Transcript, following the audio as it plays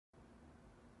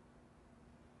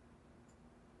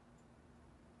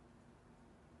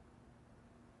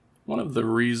One of the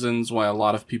reasons why a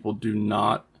lot of people do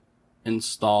not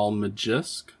install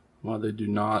Magisk, why they do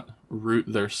not root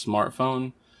their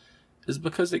smartphone, is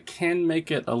because it can make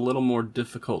it a little more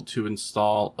difficult to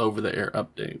install over-the-air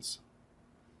updates.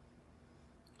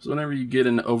 So whenever you get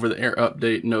an over-the-air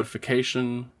update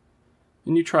notification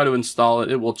and you try to install it,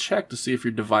 it will check to see if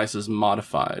your device is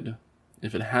modified.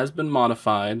 If it has been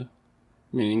modified,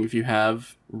 meaning if you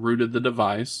have rooted the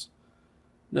device,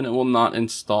 then it will not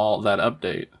install that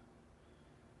update.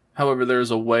 However,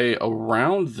 there's a way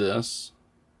around this,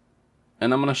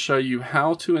 and I'm going to show you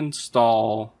how to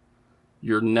install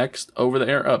your next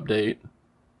over-the-air update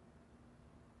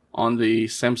on the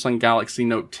Samsung Galaxy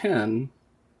Note 10,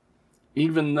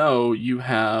 even though you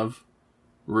have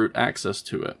root access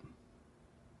to it.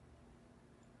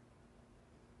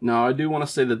 Now, I do want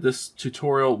to say that this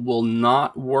tutorial will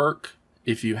not work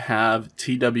if you have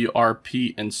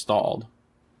TWRP installed.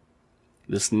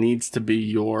 This needs to be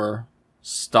your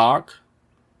stock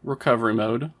recovery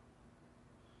mode.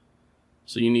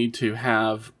 So you need to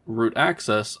have root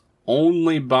access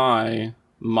only by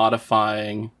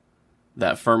modifying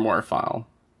that firmware file,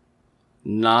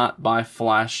 not by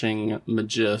flashing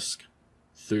Magisk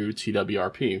through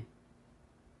TWRP.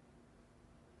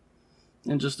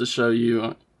 And just to show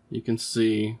you, you can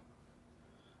see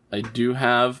I do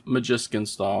have Magisk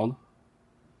installed.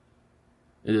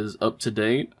 It is up to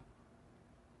date,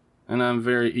 and I'm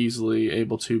very easily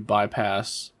able to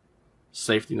bypass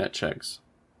safety net checks.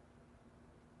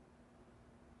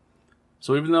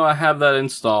 So even though I have that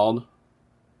installed,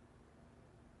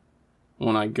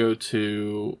 when I go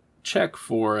to check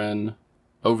for an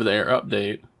over-the-air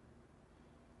update,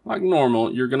 like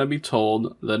normal, you're going to be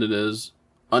told that it is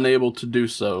unable to do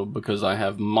so because I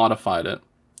have modified it,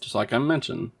 just like I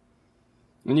mentioned.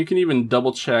 And you can even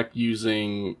double check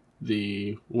using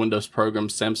the Windows program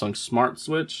Samsung Smart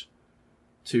Switch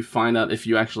to find out if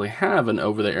you actually have an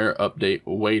over-the-air update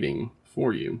waiting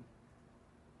for you.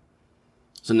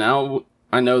 So now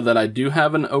I know that I do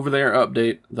have an over-the-air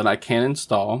update that I can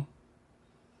install.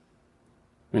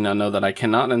 And I know that I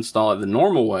cannot install it the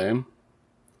normal way.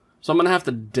 So I'm going to have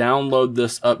to download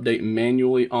this update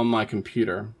manually on my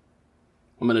computer.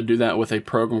 I'm going to do that with a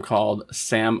program called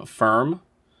SamFirm.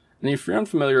 And if you're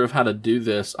unfamiliar with how to do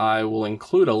this, I will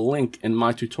include a link in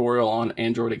my tutorial on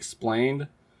Android Explained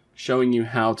showing you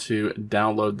how to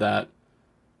download that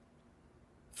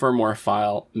firmware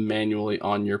file manually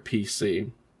on your PC.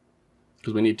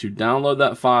 Because we need to download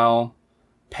that file,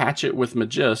 patch it with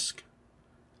Magisk,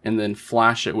 and then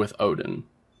flash it with Odin.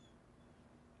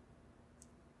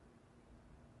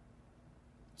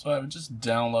 So I've just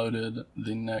downloaded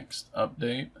the next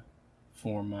update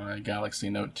for my Galaxy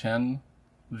Note 10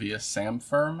 via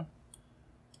SamFirm,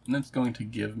 and it's going to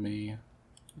give me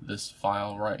this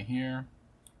file right here,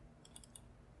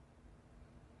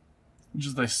 which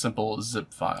is a simple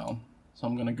zip file. So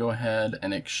I'm going to go ahead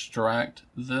and extract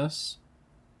this.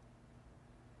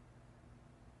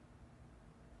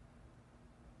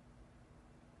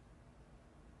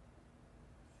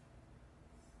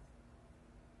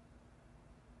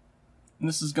 And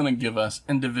this is going to give us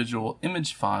individual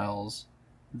image files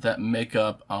that make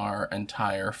up our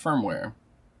entire firmware.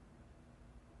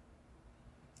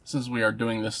 Since we are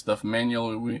doing this stuff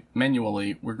manually,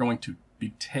 we're going to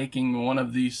be taking one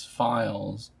of these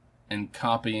files and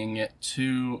copying it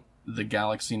to the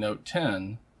Galaxy Note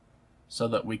 10 so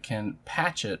that we can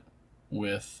patch it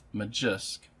with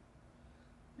Magisk.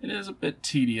 It is a bit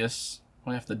tedious.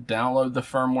 We have to download the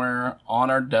firmware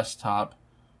on our desktop.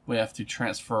 We have to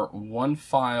transfer one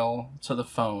file to the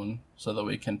phone so that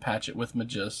we can patch it with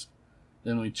Magisk.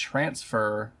 Then we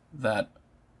transfer that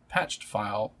patched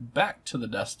file back to the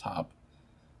desktop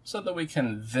so that we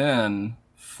can then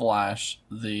flash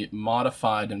the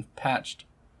modified and patched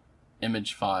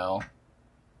image file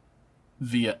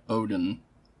via Odin.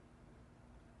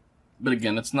 But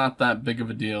again, it's not that big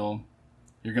of a deal.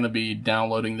 You're going to be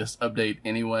downloading this update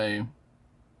anyway,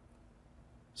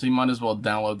 so you might as well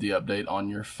download the update on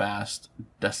your fast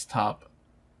desktop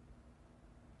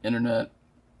internet,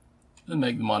 then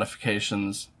make the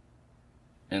modifications,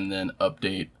 and then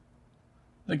update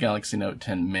the Galaxy Note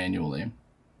 10 manually.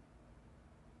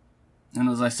 And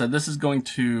as I said, this is going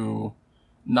to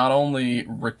not only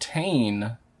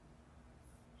retain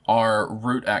our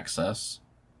root access,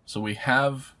 so we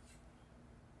have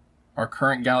our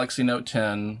current Galaxy Note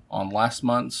 10 on last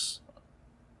month's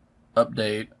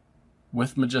update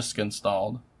with Magisk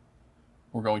installed.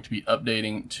 We're going to be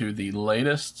updating to the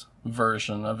latest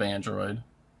version of Android.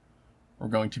 We're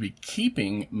going to be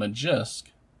keeping Magisk,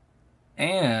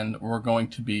 and we're going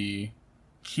to be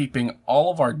keeping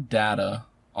all of our data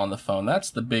on the phone. That's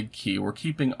the big key. We're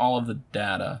keeping all of the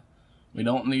data. We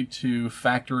don't need to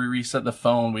factory reset the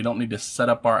phone. We don't need to set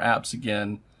up our apps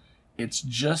again. It's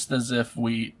just as if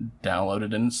we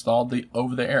downloaded and installed the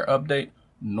over-the-air update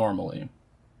normally.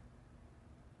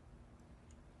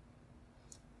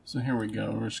 So here we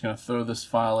go. We're just going to throw this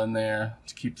file in there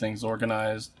to keep things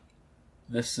organized.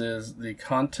 This is the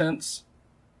contents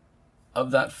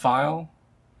of that file.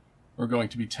 We're going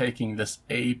to be taking this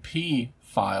AP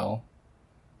file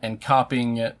and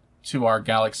copying it to our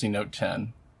Galaxy Note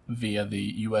 10 via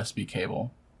the USB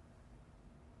cable.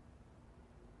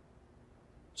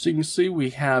 So you can see we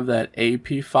have that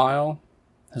AP file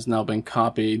has now been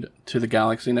copied to the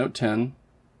Galaxy Note 10.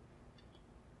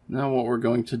 Now what we're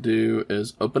going to do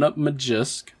is open up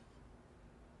Magisk.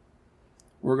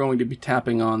 We're going to be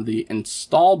tapping on the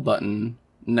Install button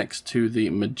next to the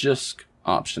Magisk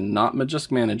option, not Magisk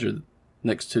Manager,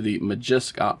 next to the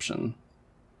Magisk option.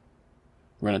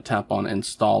 We're going to tap on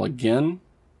Install again.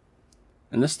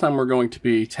 And this time we're going to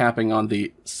be tapping on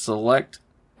the Select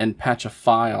and Patch a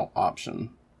File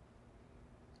option.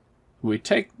 We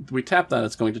tap that,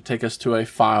 it's going to take us to a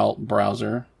file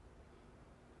browser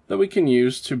that we can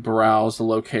use to browse the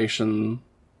location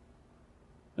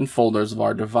and folders of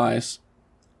our device.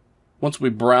 Once we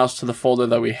browse to the folder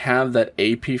that we have that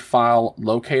AP file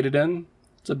located in,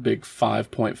 it's a big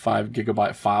 5.5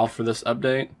 gigabyte file for this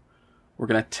update. We're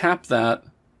going to tap that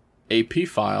AP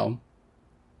file,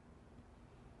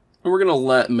 and we're going to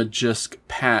let Magisk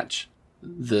patch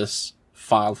this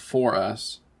file for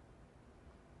us.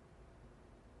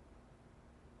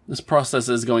 This process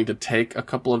is going to take a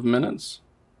couple of minutes,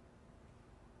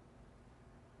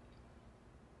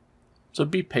 so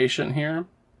be patient here.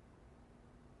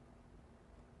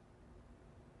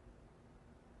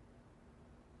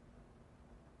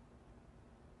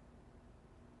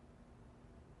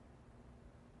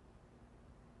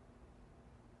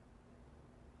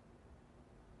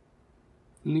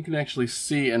 And you can actually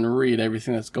see and read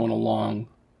everything that's going along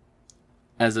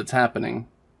as it's happening.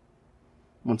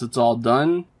 Once it's all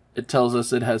done, it tells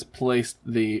us it has placed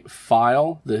the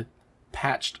file, the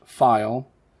patched file,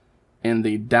 in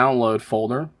the download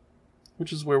folder,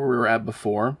 which is where we were at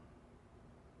before.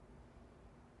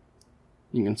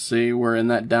 You can see we're in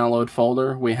that download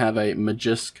folder. We have a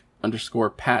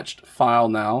Magisk_patched file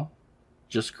now,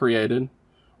 just created.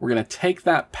 We're going to take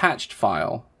that patched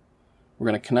file. We're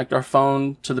going to connect our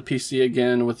phone to the PC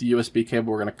again with the USB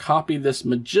cable. We're going to copy this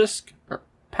Magisk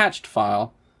patched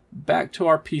file back to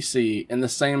our PC in the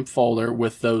same folder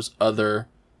with those other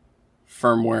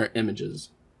firmware images.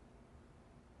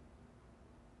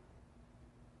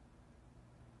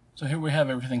 So here we have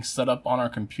everything set up on our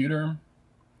computer.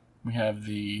 We have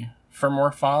the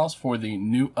firmware files for the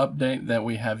new update that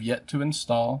we have yet to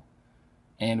install,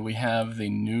 and we have the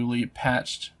newly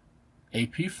patched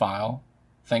AP file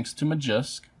thanks to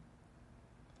Magisk.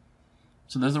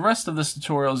 So the rest of this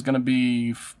tutorial is going to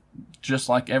be just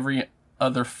like every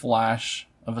other flash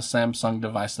of a Samsung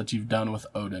device that you've done with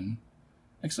Odin,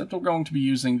 except we're going to be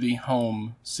using the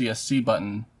Home CSC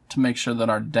button to make sure that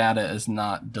our data is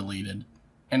not deleted,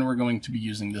 and we're going to be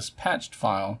using this patched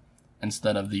file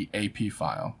instead of the AP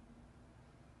file.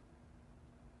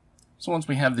 So once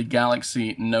we have the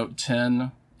Galaxy Note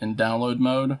 10 in download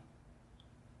mode,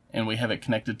 and we have it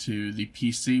connected to the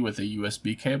PC with a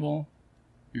USB cable,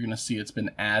 you're going to see it's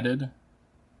been added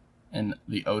in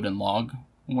the Odin log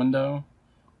window.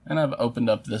 And I've opened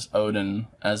up this Odin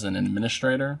as an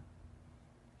administrator,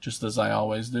 just as I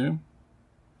always do.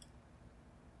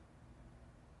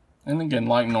 And again,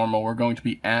 like normal, we're going to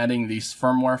be adding these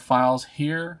firmware files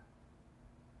here,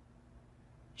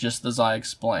 just as I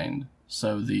explained.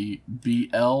 So the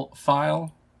BL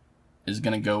file is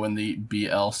going to go in the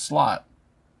BL slot.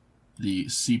 The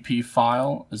CP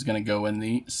file is going to go in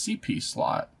the CP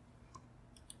slot.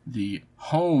 The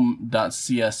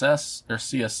home.css or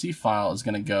CSC file is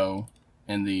going to go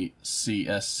in the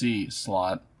CSC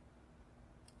slot.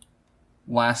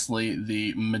 Lastly,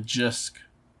 the Magisk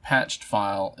patched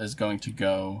file is going to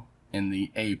go in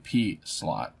the AP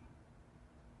slot.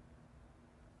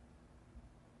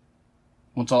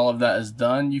 Once all of that is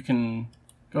done, you can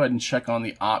go ahead and check on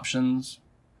the options.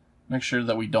 Make sure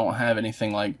that we don't have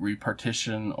anything like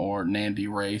repartition or NAND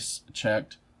erase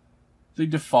checked. The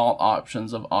default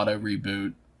options of auto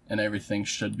reboot and everything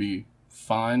should be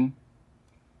fine.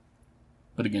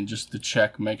 But again, just to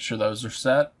check, make sure those are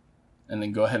set, and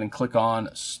then go ahead and click on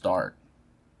Start.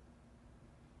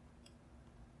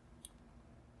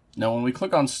 Now when we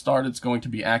click on Start, it's going to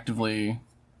be actively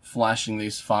flashing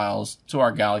these files to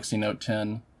our Galaxy Note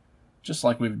 10, just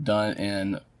like we've done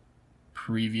in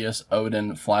previous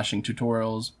Odin flashing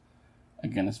tutorials.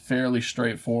 Again, it's fairly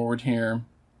straightforward here.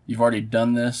 You've already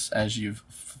done this as you've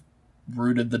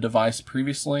rooted the device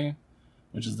previously,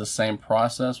 which is the same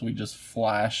process. We just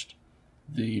flashed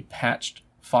the patched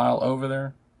file over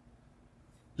there.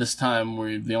 This time,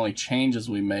 the only changes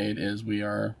we made is we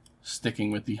are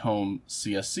sticking with the home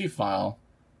CSC file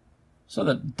so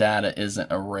that data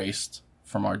isn't erased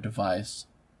from our device.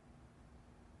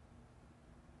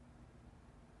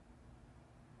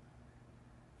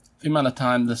 The amount of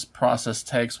time this process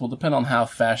takes will depend on how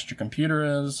fast your computer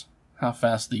is, how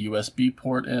fast the USB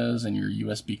port is and your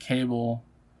USB cable,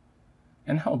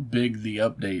 and how big the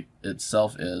update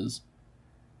itself is.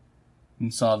 You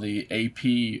saw the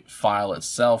AP file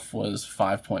itself was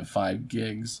 5.5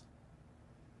 gigs.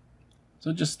 So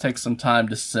it just takes some time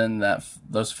to send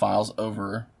those files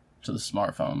over to the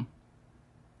smartphone.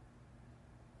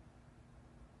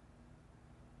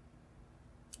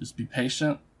 Just be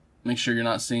patient. Make sure you're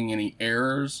not seeing any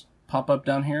errors pop up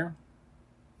down here.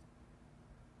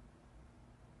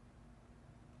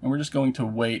 And we're just going to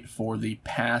wait for the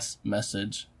pass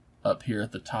message up here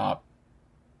at the top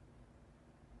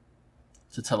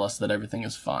to tell us that everything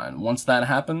is fine. Once that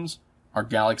happens, our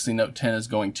Galaxy Note 10 is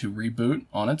going to reboot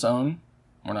on its own.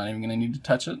 We're not even going to need to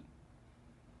touch it.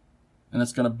 And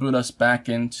it's going to boot us back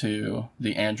into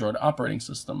the Android operating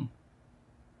system.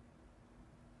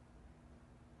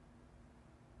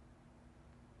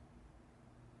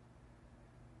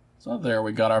 So there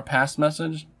we got our pass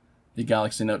message. The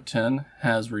Galaxy Note 10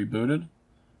 has rebooted.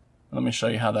 Let me show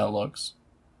you how that looks.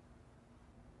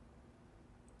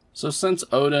 So since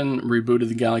Odin rebooted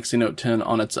the Galaxy Note 10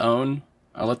 on its own,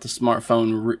 I let the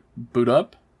smartphone boot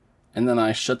up, and then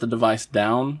I shut the device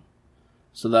down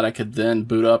so that I could then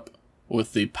boot up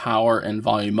with the power and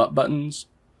volume up buttons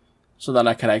so that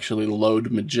I could actually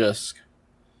load Magisk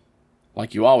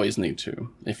like you always need to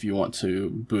if you want to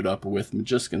boot up with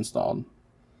Magisk installed.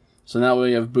 So now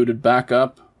we have booted back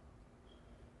up.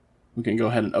 We can go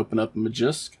ahead and open up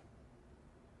Magisk.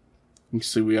 You can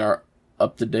see we are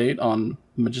up to date on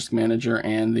Magisk Manager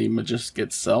and the Magisk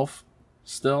itself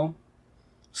still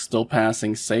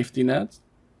passing safety net.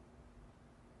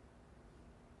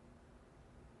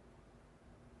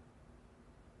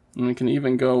 And we can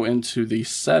even go into the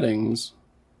settings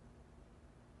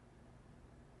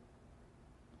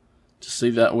to see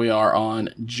that we are on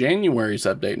January's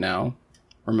update now.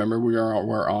 Remember,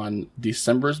 we're on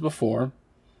December's before.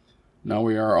 Now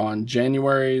we are on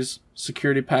January's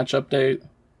security patch update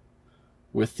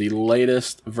with the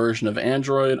latest version of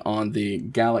Android on the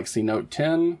Galaxy Note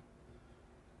 10,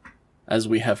 as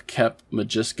we have kept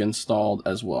Magisk installed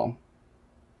as well.